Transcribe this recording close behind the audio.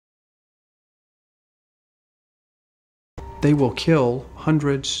They will kill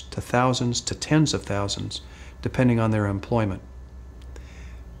hundreds to thousands to tens of thousands, depending on their employment.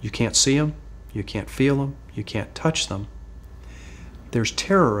 You can't see them, you can't feel them, you can't touch them. There's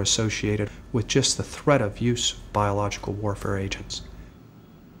terror associated with just the threat of use of biological warfare agents.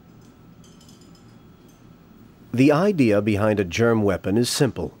 The idea behind a germ weapon is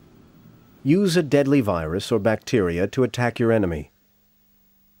simple. Use a deadly virus or bacteria to attack your enemy.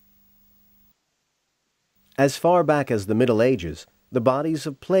 As far back as the Middle Ages, the bodies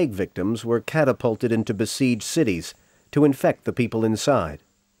of plague victims were catapulted into besieged cities to infect the people inside.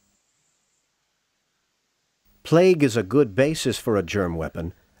 Plague is a good basis for a germ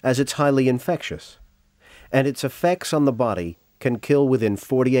weapon, as it's highly infectious, and its effects on the body can kill within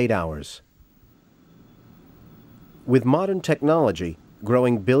 48 hours. With modern technology,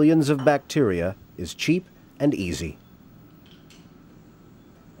 growing billions of bacteria is cheap and easy.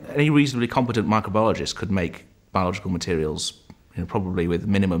 Any reasonably competent microbiologist could make biological materials, probably with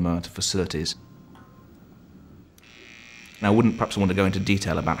minimum amount of facilities. Now, I wouldn't perhaps want to go into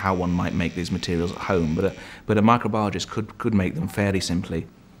detail about how one might make these materials at home, but a microbiologist could make them fairly simply.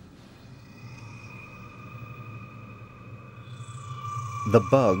 The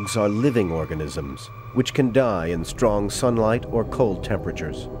bugs are living organisms, which can die in strong sunlight or cold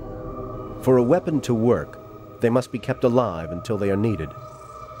temperatures. For a weapon to work, they must be kept alive until they are needed.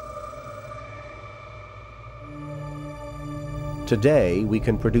 Today, we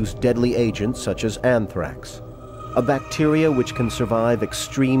can produce deadly agents such as anthrax, a bacteria which can survive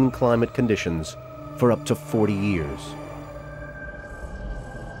extreme climate conditions for up to 40 years.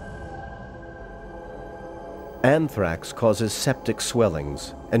 Anthrax causes septic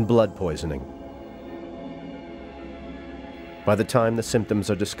swellings and blood poisoning. By the time the symptoms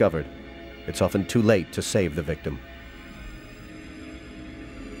are discovered, it's often too late to save the victim.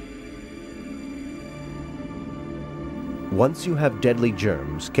 Once you have deadly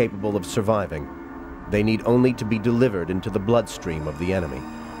germs capable of surviving, they need only to be delivered into the bloodstream of the enemy.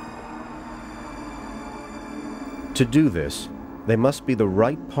 To do this, they must be the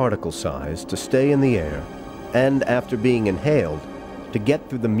right particle size to stay in the air and, after being inhaled, to get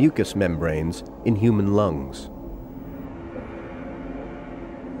through the mucous membranes in human lungs.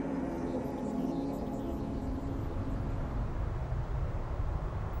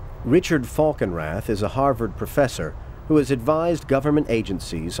 Richard Falkenrath is a Harvard professor who has advised government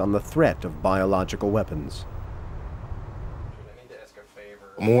agencies on the threat of biological weapons.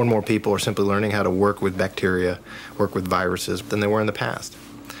 More and more people are simply learning how to work with bacteria, work with viruses than they were in the past.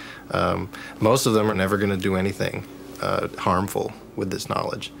 Most of them are never going to do anything harmful with this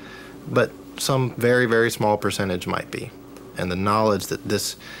knowledge, but some very, very small percentage might be. And the knowledge that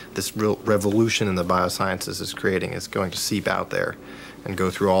this real revolution in the biosciences is creating is going to seep out there and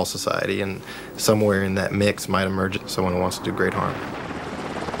go through all society, and somewhere in that mix might emerge someone who wants to do great harm.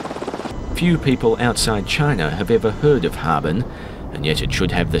 Few people outside China have ever heard of Harbin, and yet it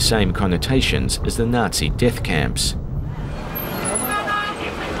should have the same connotations as the Nazi death camps.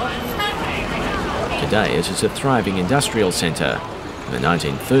 Today it is a thriving industrial centre. In the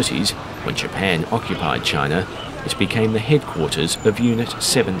 1930s, when Japan occupied China, it became the headquarters of Unit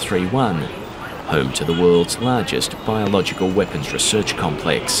 731, home to the world's largest biological weapons research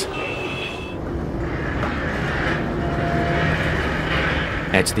complex.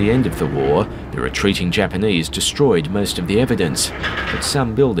 At the end of the war, the retreating Japanese destroyed most of the evidence, but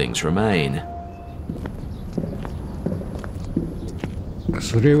some buildings remain.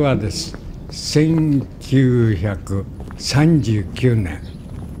 それはです。1939年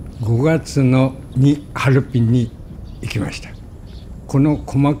5月にハルピンに行きました。この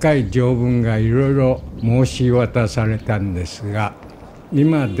細かい条文がいろいろ申し渡されたんですが、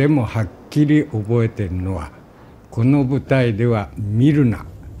今でもはっきり覚えているのは、この部隊では見るな、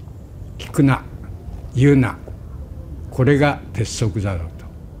聞くな、言うな、これが鉄則だろうと。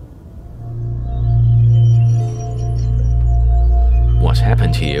What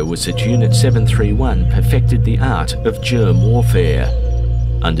happened here was that Unit 731 perfected the art of germ warfare.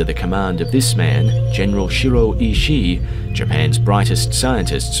 Under the command of this man, General Shiro Ishii, Japan's brightest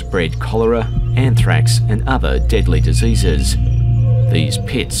scientists bred cholera, anthrax and other deadly diseases. These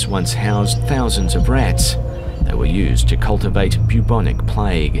pits once housed thousands of rats. They were used to cultivate bubonic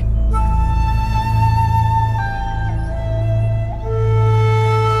plague.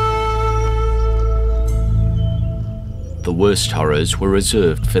 The worst horrors were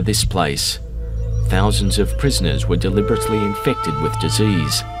reserved for this place. Thousands of prisoners were deliberately infected with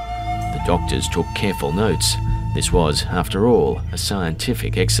disease. The doctors took careful notes. This was, after all, a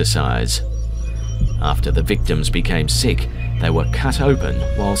scientific exercise. After the victims became sick, they were cut open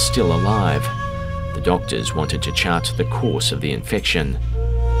while still alive. The doctors wanted to chart the course of the infection.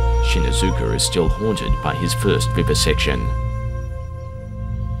 Shinazuka is still haunted by his first vivisection.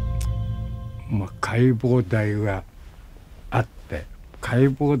 解剖台があって、解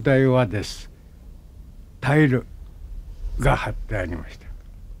剖台はです。タイルが貼ってありました。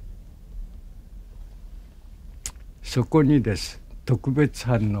そこにです。特別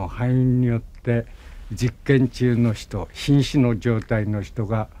班の班員によって実験中の人、瀕死の状態の人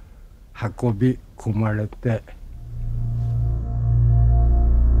が運び込まれて。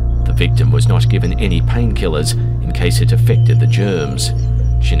The victim was not given any painkillers in case it affected the germs.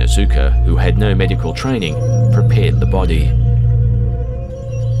 Shinazuka, who had no medical training, prepared the body.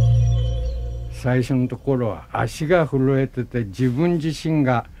 最初のところは足が震えてて自分自身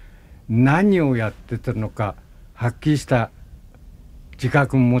が何をやってたのかはっきりした自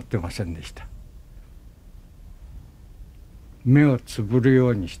覚も持ってませんでした。目をつぶるよ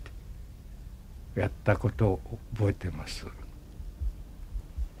うにしてやったことを覚えています。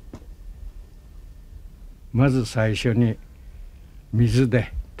まず最初に水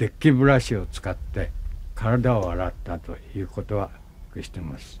でデッキブラシを使って体を洗ったということはしてい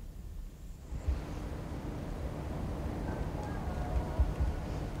ます。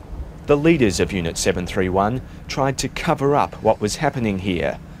The leaders of Unit 731 tried to cover up what was happening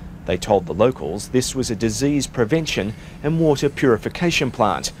here. They told the locals this was a disease prevention and water purification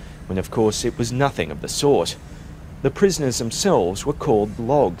plant, when of course it was nothing of the sort. The prisoners themselves were called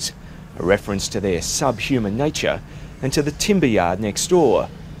logs, a reference to their subhuman nature and to the timber yard next door,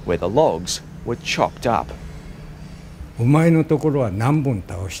 where the logs were chopped up. お前のところは何本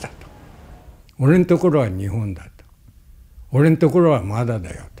倒したと。俺のところは2本だと。俺のところはまだだ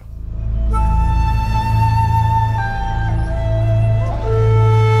よと。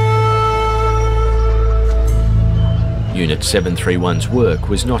Unit 731's work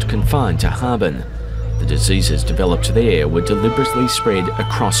was not confined to Harbin. The diseases developed there were deliberately spread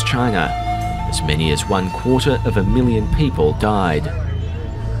across China. As many as 250,000 people died.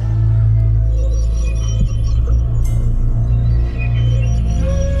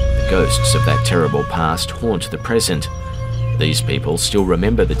 The ghosts of that terrible past haunt the present. These people still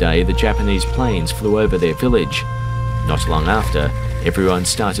remember the day the Japanese planes flew over their village. Not long after, everyone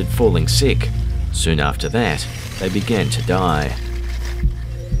started falling sick. Soon after that, they began to die.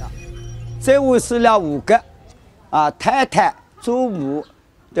 这屋死了5个，太太、祖母、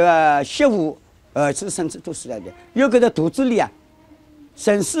这个媳妇、儿子、孙子都死了的。有个在肚子里啊，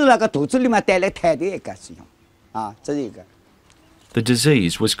生死那个肚子里面带来胎的一个是这是一个。The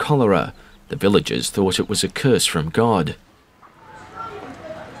disease was cholera. The villagers thought it was a curse from God.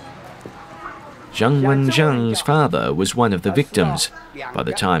 Zhang Wenzhang's father was one of the victims. By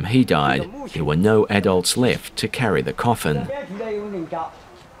the time he died, there were no adults left to carry the coffin.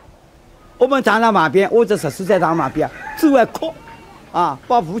 我们站在马边，我这是在站马边，走啊哭，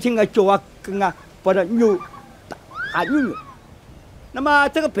把父亲的脚啊跟啊把它扭，打扭。那么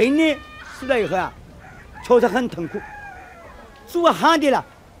这个病人死了以后啊，确实很痛苦，走啊喊的了。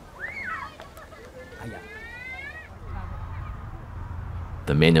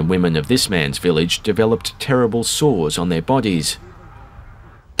 The men and women of this man's village developed terrible sores on their bodies.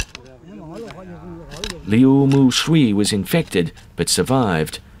 Liu Mu Shui was infected but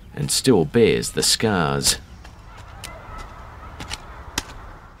survived and still bears the scars.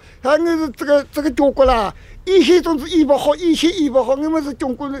 这个中国啦，一些种子医不好，一些医不好，我们是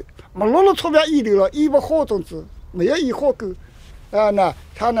中国人，没落了出边医疗了，医不好种子，没有医好够，那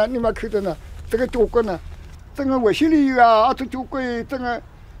他呢，你们看到呢，这个中国呢。 这个卫生里啊，这就归这个，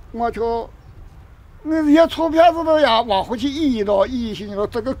我瞧，那些钞票子都呀，往回去医了，医行了，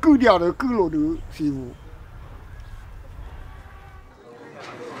这个狗掉了，狗落头媳妇。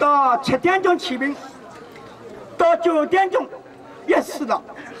到7点钟起病，到9点钟也死了。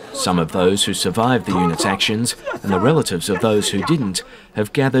 Some of those who survived the unit's actions and the relatives of those who didn't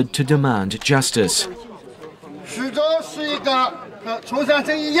have gathered to demand justice.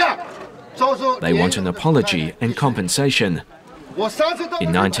 They want an apology and compensation.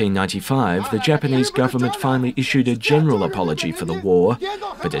 In 1995, the Japanese government finally issued a general apology for the war,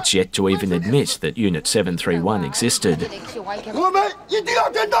 but it's yet to even admit that Unit 731 existed.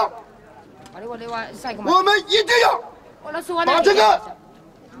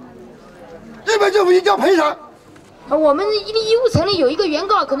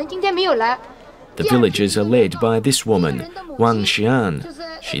 The villagers are led by this woman, Wang Xian.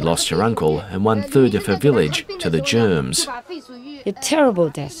 She lost her uncle and 1/3 of her village to the germs. A terrible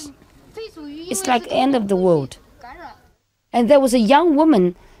death. It's like the end of the world. And there was a young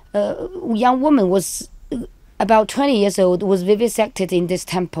woman was about 20 years old, was vivisected in this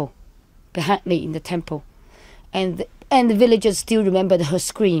temple. behind me in the temple, and the villagers still remembered her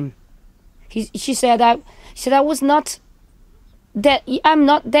scream. She said, "I was not dead. I'm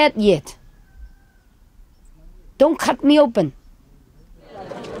not dead yet. Don't cut me open."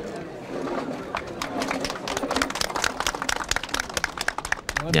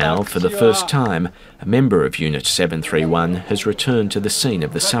 Now, for the first time, a member of Unit 731 has returned to the scene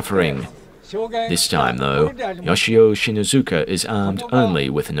of the suffering. This time, though, Yoshio Shinozuka is armed only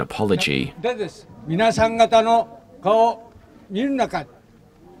with an apology. 皆さん方の顔を見る中で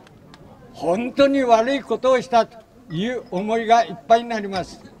本当に悪いことをしたという思いがいっぱいになりま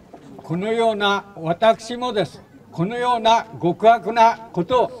す。このような私もです。このような極悪なこ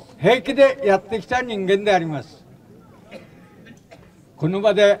とを平気でやってきた人間であります。この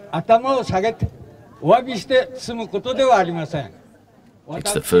場で頭を下げてお詫びして済むことではありません。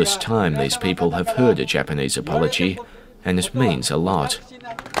 It's the first time these people have heard a Japanese apology, and it means a lot.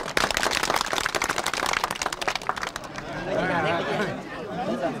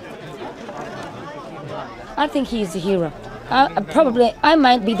 I think he is a hero. Probably I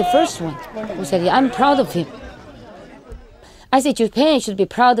might be the first one who said, I'm proud of him. I say Japan should be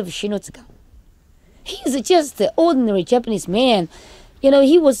proud of Shinozuka. He is just an ordinary Japanese man. You know,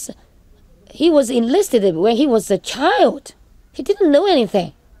 he was enlisted when he was a child. He didn't know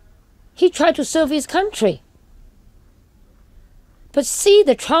anything. He tried to serve his country. But see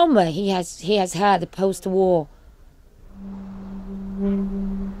the trauma he has had post-war.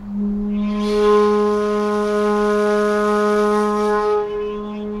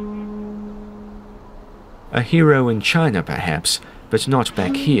 A hero in China, perhaps, but not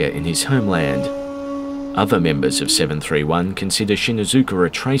back here in his homeland. Other members of 731 consider Shinozuka a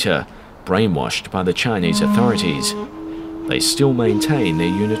traitor, brainwashed by the Chinese authorities. They still maintain their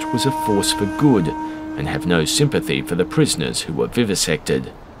unit was a force for good and have no sympathy for the prisoners who were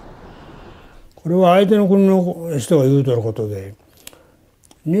vivisected. これは相手の国の人が言うとることで、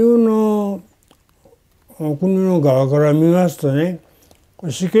日本の国の側から見ますとね、こ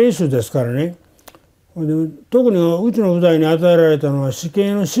れ死刑囚ですからね。特にうちの部隊に与えられたのは死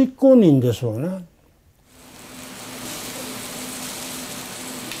刑の執行人ですわな。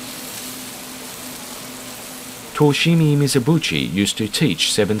 Toshimi Mizubuchi used to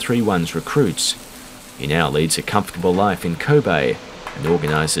teach 731's recruits. He now leads a comfortable life in Kobe and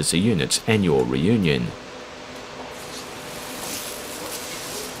organises the unit's annual reunion.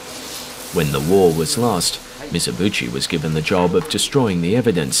 When the war was lost, Mizubuchi was given the job of destroying the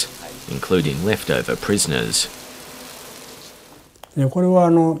evidence, including leftover prisoners. これは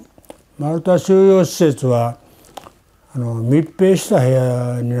マルタ収容施設は密閉した部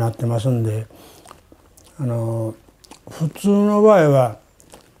屋になってますんで、普通の場合は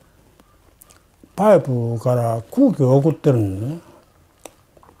パイプから空気を送ってるんで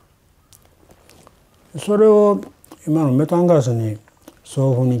すね。それを今のメタンガスにそ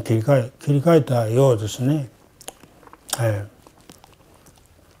ういうふうに切り替えたようですね。はい。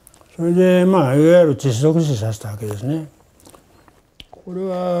それでいわゆる窒息死させたわけですね。これ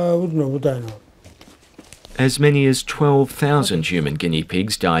はうちの部隊の。As many as 12,000 human guinea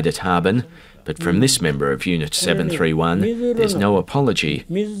pigs died at Harbin, but from this member of Unit 731, there's no apology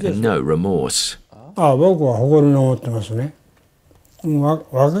and no remorse. 僕は誇りに思ってますね。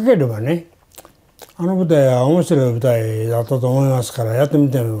若ければね、部隊は面白い部隊だったと思いますから、やって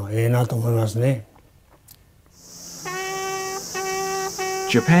みてもいいなと思いますね。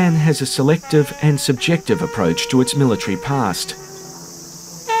Japan has a selective and subjective approach to its military past.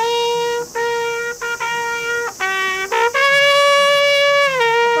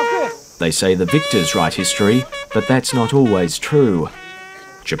 They say the victors write history, but that's not always true.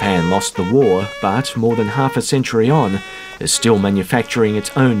 Japan lost the war, but more than half a century on, is still manufacturing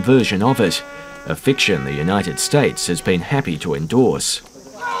its own version of it, a fiction the United States has been happy to endorse.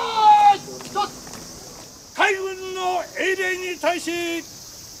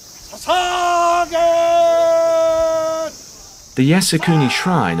 The Yasukuni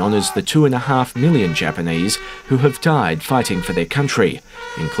Shrine honours the 2.5 million Japanese who have died fighting for their country,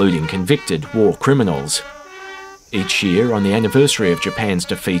 including convicted war criminals. Each year, on the anniversary of Japan's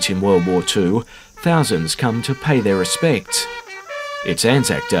defeat in World War II, thousands come to pay their respects. It's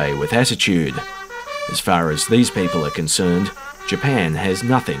Anzac Day with attitude. As far as these people are concerned, Japan has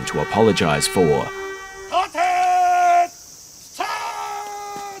nothing to apologise for.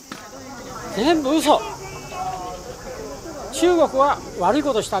 全部嘘。中国は悪い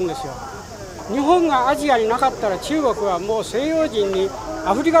ことしたんですよ。日本がアジアになかったら中国はもう西洋人に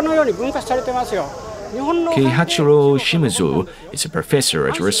アフリカのように分割されてますよ。Keihachiro Shimizu is a professor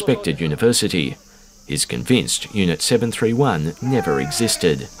at a respected university. He's convinced Unit 731 never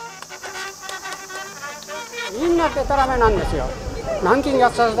existed. なってたらめなんですよ。軟禁虐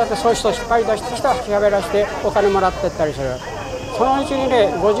殺だってそういう人引っ張り出してきた喋らしてお金もらってったりする。そのうちに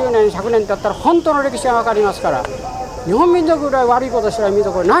ね50年100年経ったら本当の歴史が分かりますから、日本民族ぐらい悪いことした民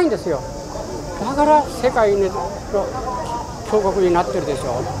族はないんですよ。だから世界の強国になってるでし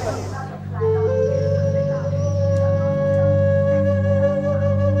ょ。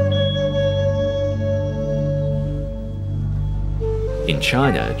In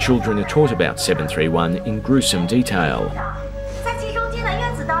China, children are taught about 731 in gruesome detail.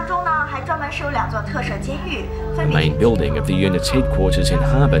 The main building of the unit's headquarters in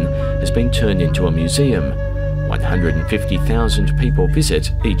Harbin has been turned into a museum. 150,000 people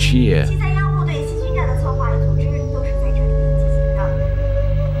visit each year.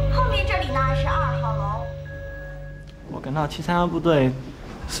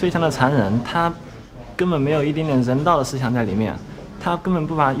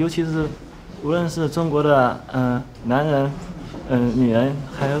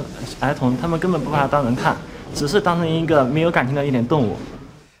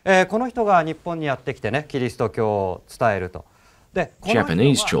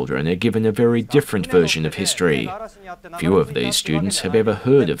 Japanese children are given a very different version of history. Few of these students have ever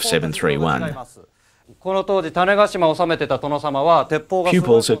heard of 731.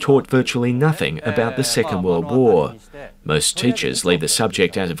 Pupils are taught virtually nothing about the Second World War. Most teachers leave the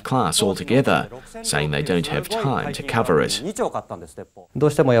subject out of class altogether, saying they don't have time to cover it. ど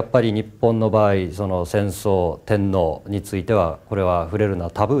うしてもやっぱり日本の場合、その戦争、天皇についてはこれは触れるの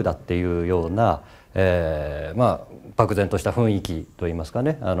はタブーだっていうような、漠然とした雰囲気といいますか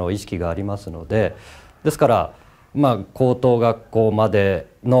ね、意識がありますので、ですから、高等学校まで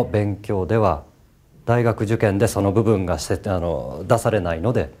の勉強では大学受験でその部分が出されない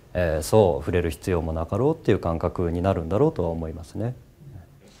ので、そう触れる必要もなかろうっていう感覚になるんだろうとは思いますね。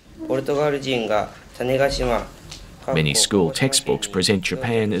ポルトガル人が種子島 Many school textbooks present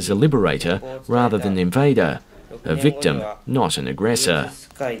Japan as a liberator rather than invader, a victim, not an aggressor.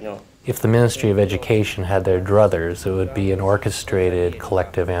 If the Ministry of Education had their druthers, it would be an orchestrated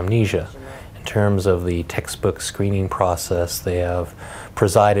collective amnesia. In terms of the textbook screening process, they have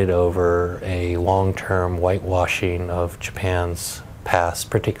presided over a long-term whitewashing of Japan's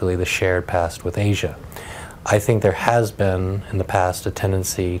past, particularly the shared past with Asia. I think there has been, in the past, a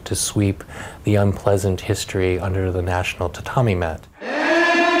tendency to sweep the unpleasant history under the national tatami mat.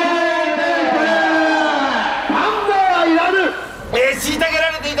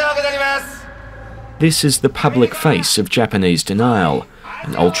 This is the public face of Japanese denial,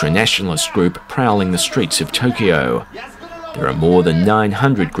 an ultra-nationalist group prowling the streets of Tokyo. There are more than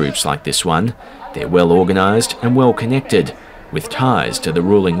 900 groups like this one. They're well organised and well connected, with ties to the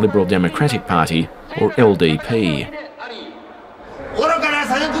ruling Liberal Democratic Party, or LDP.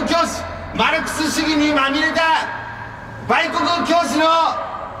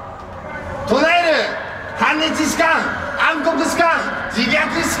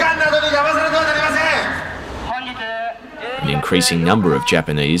 An increasing number of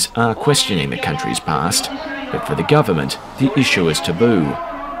Japanese are questioning the country's past, but for the government, the issue is taboo.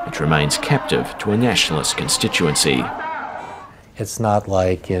 It remains captive to a nationalist constituency. It's not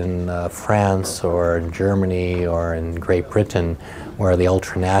like in France or in Germany or in Great Britain, where the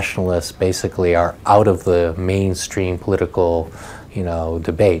ultranationalists basically are out of the mainstream political,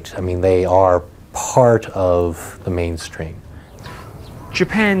 debate. I mean, they are part of the mainstream.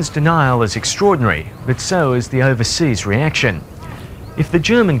 Japan's denial is extraordinary, but so is the overseas reaction. If the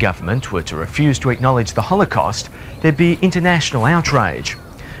German government were to refuse to acknowledge the Holocaust, there'd be international outrage.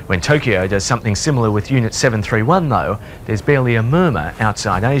 When Tokyo does something similar with Unit 731, though, there's barely a murmur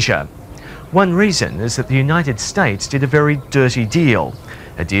outside Asia. One reason is that the United States did a very dirty deal,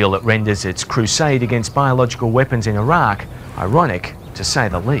 a deal that renders its crusade against biological weapons in Iraq ironic, to say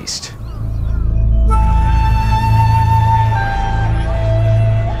the least.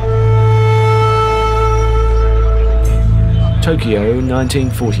 Tokyo,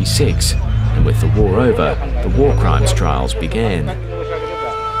 1946, and with the war over, the war crimes trials began.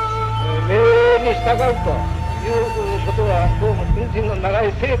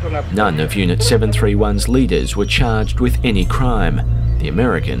 None of Unit 731's leaders were charged with any crime. The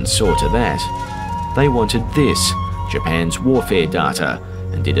Americans saw to that. They wanted this, Japan's warfare data,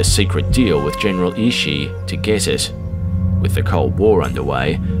 and did a secret deal with General Ishii to get it. With the Cold War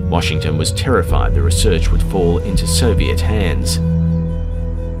underway, Washington was terrified the research would fall into Soviet hands. I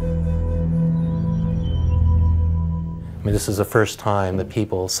mean, this is the first time that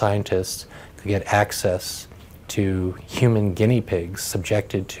scientists, could get access to human guinea pigs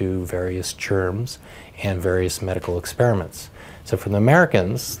subjected to various germs and various medical experiments. So for the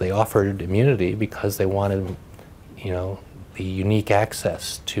Americans, they offered immunity because they wanted the unique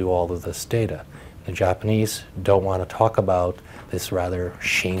access to all of this data. The Japanese don't want to talk about this rather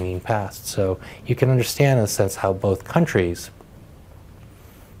shaming past. So you can understand in a sense how both countries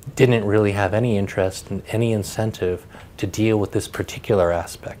didn't really have any interest and any incentive to deal with this particular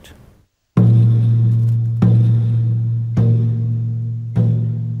aspect.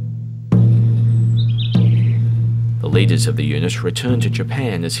 The leaders of the unit returned to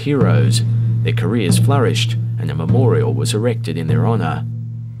Japan as heroes. Their careers flourished, and a memorial was erected in their honor.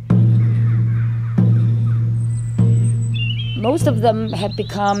 Most of them have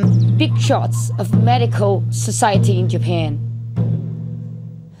become big shots of medical society in Japan.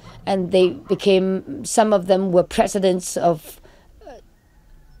 And they became, some of them were presidents of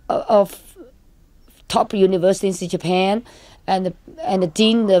top universities in Japan, and the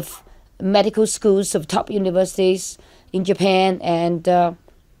dean of medical schools of top universities in Japan, and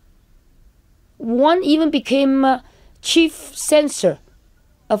one even became chief censor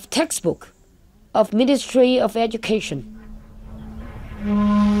of textbook of Ministry of Education.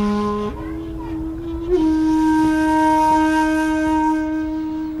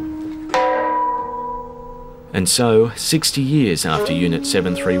 And so, 60 years after Unit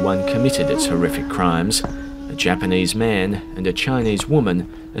 731 committed its horrific crimes, a Japanese man and a Chinese woman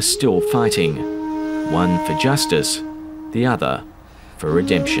are still fighting, one for justice, the other for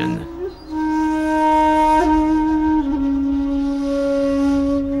redemption.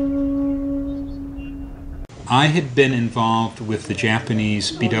 I had been involved with the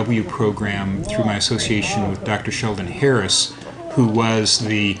Japanese BW program through my association with Dr. Sheldon Harris, who was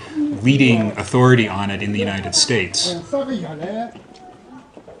the leading authority on it in the United States.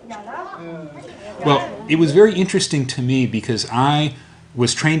 Well, it was very interesting to me because I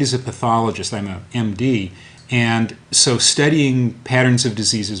was trained as a pathologist. I'm an MD, and so studying patterns of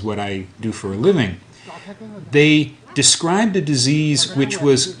disease is what I do for a living. They described a disease which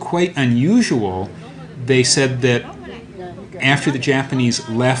was quite unusual. They said that after the Japanese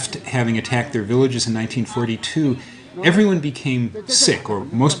left, having attacked their villages in 1942, everyone became sick, or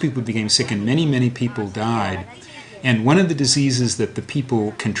most people became sick, and many, many people died. And one of the diseases that the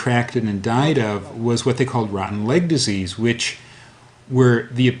people contracted and died of was what they called rotten leg disease, which were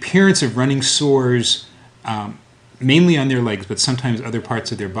the appearance of running sores, mainly on their legs, but sometimes other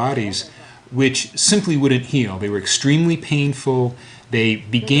parts of their bodies, which simply wouldn't heal. They were extremely painful. They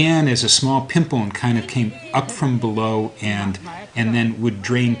began as a small pimple and kind of came up from below and then would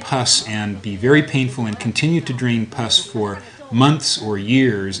drain pus and be very painful and continue to drain pus for months or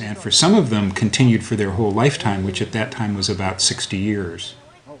years, and for some of them continued for their whole lifetime, which at that time was about 60 years.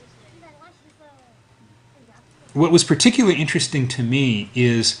 What was particularly interesting to me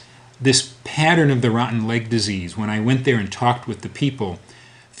is this pattern of the rotten leg disease. When I went there and talked with the people,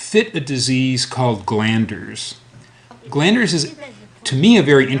 fit a disease called glanders. Glanders is, to me, a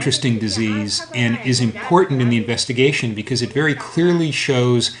very interesting disease and is important in the investigation because it very clearly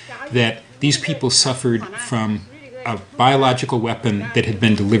shows that these people suffered from a biological weapon that had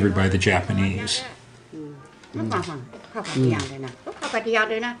been delivered by the Japanese.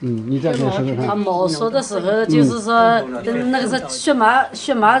 他没说的时候，就是说，那个是血脉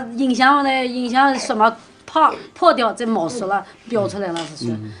影响血脉破掉，这没说了，标出来了是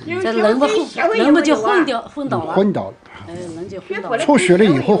说，这人不就昏倒了？昏倒了，人就昏倒了。出血了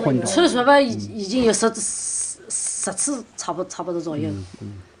以后昏倒。出血吧，已经有10次差不多左右。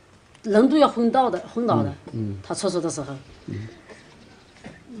人都要昏倒的，他出血的时候。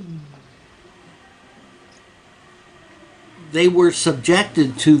They were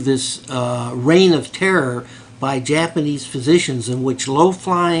subjected to this reign of terror by Japanese physicians in which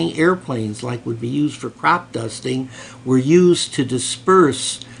low-flying airplanes, like would be used for crop dusting, were used to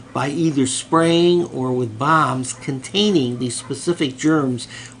disperse by either spraying or with bombs containing these specific germs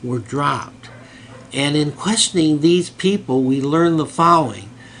were dropped. And in questioning these people, we learned the following,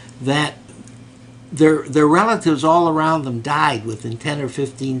 that their relatives all around them died within 10 or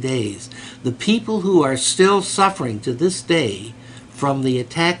 15 days. The people who are still suffering to this day from the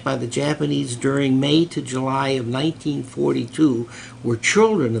attack by the Japanese during May to July of 1942 were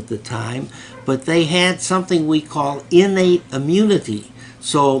children at the time, but they had something we call innate immunity.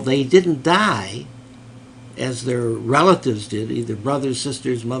 So they didn't die as their relatives did, either brothers,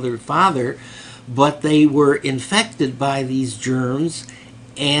 sisters, mother, father, but they were infected by these germs,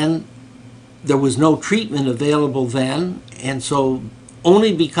 and there was no treatment available then, and so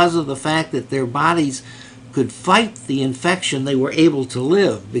only because of the fact that their bodies could fight the infection they were able to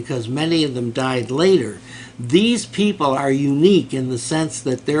live, because many of them died later. These people are unique in the sense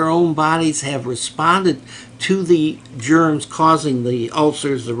that their own bodies have responded to the germs causing the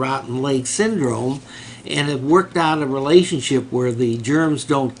ulcers, the rotten leg syndrome, and have worked out a relationship where the germs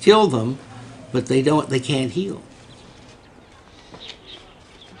don't kill them, but they can't heal.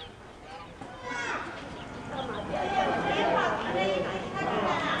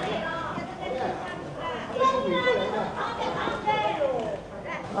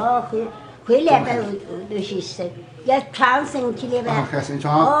 Oh, 回来吧，就是说，要传升起来吧。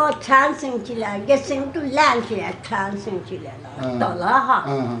哦，传升起来，一身都烂起来，传升起来了，到了哈，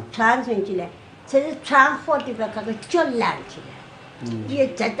传升起来，这是传好的吧，那个脚烂起来，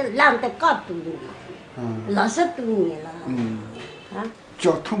也这都烂得高多年，60多年了。啊。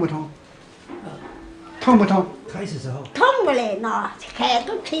脚痛不痛？痛不痛？开始时候。痛不来呢，还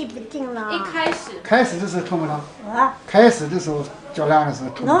都推不进了。开始的时候痛不痛？啊。开始的时候脚烂的时候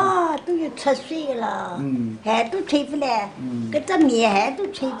痛。那都有出水了，还都推不来，搿只面还都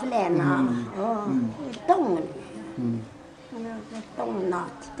推不来呢，冻了，冻了，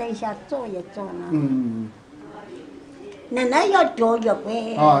等一下做一做呢。那要调药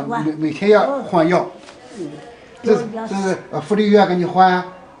呗。啊，每天要换药。这是福利院给你换，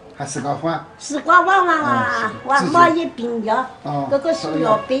还自个换？自个换啊，买一瓶药，搿个数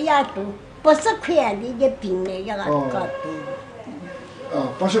老板也多，80块的一瓶的要搿个多。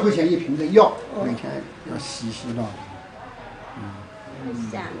80块钱一瓶的药，每天要洗了。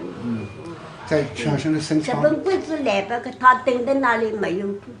在全身的身上。日本鬼子来吧，他等在那里没有，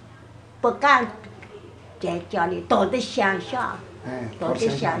不敢在家里，躲得乡下，躲得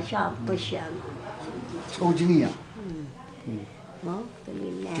乡下不想。抽筋一样。这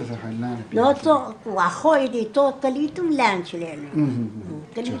里烂。就是很烂的。要做还好一点，做这里都烂起来了。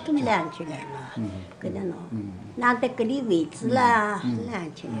这里都烂起来了。搿能喏，烂到搿里位置啦，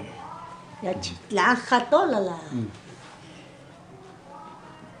烂起来，要去烂黑到了啦。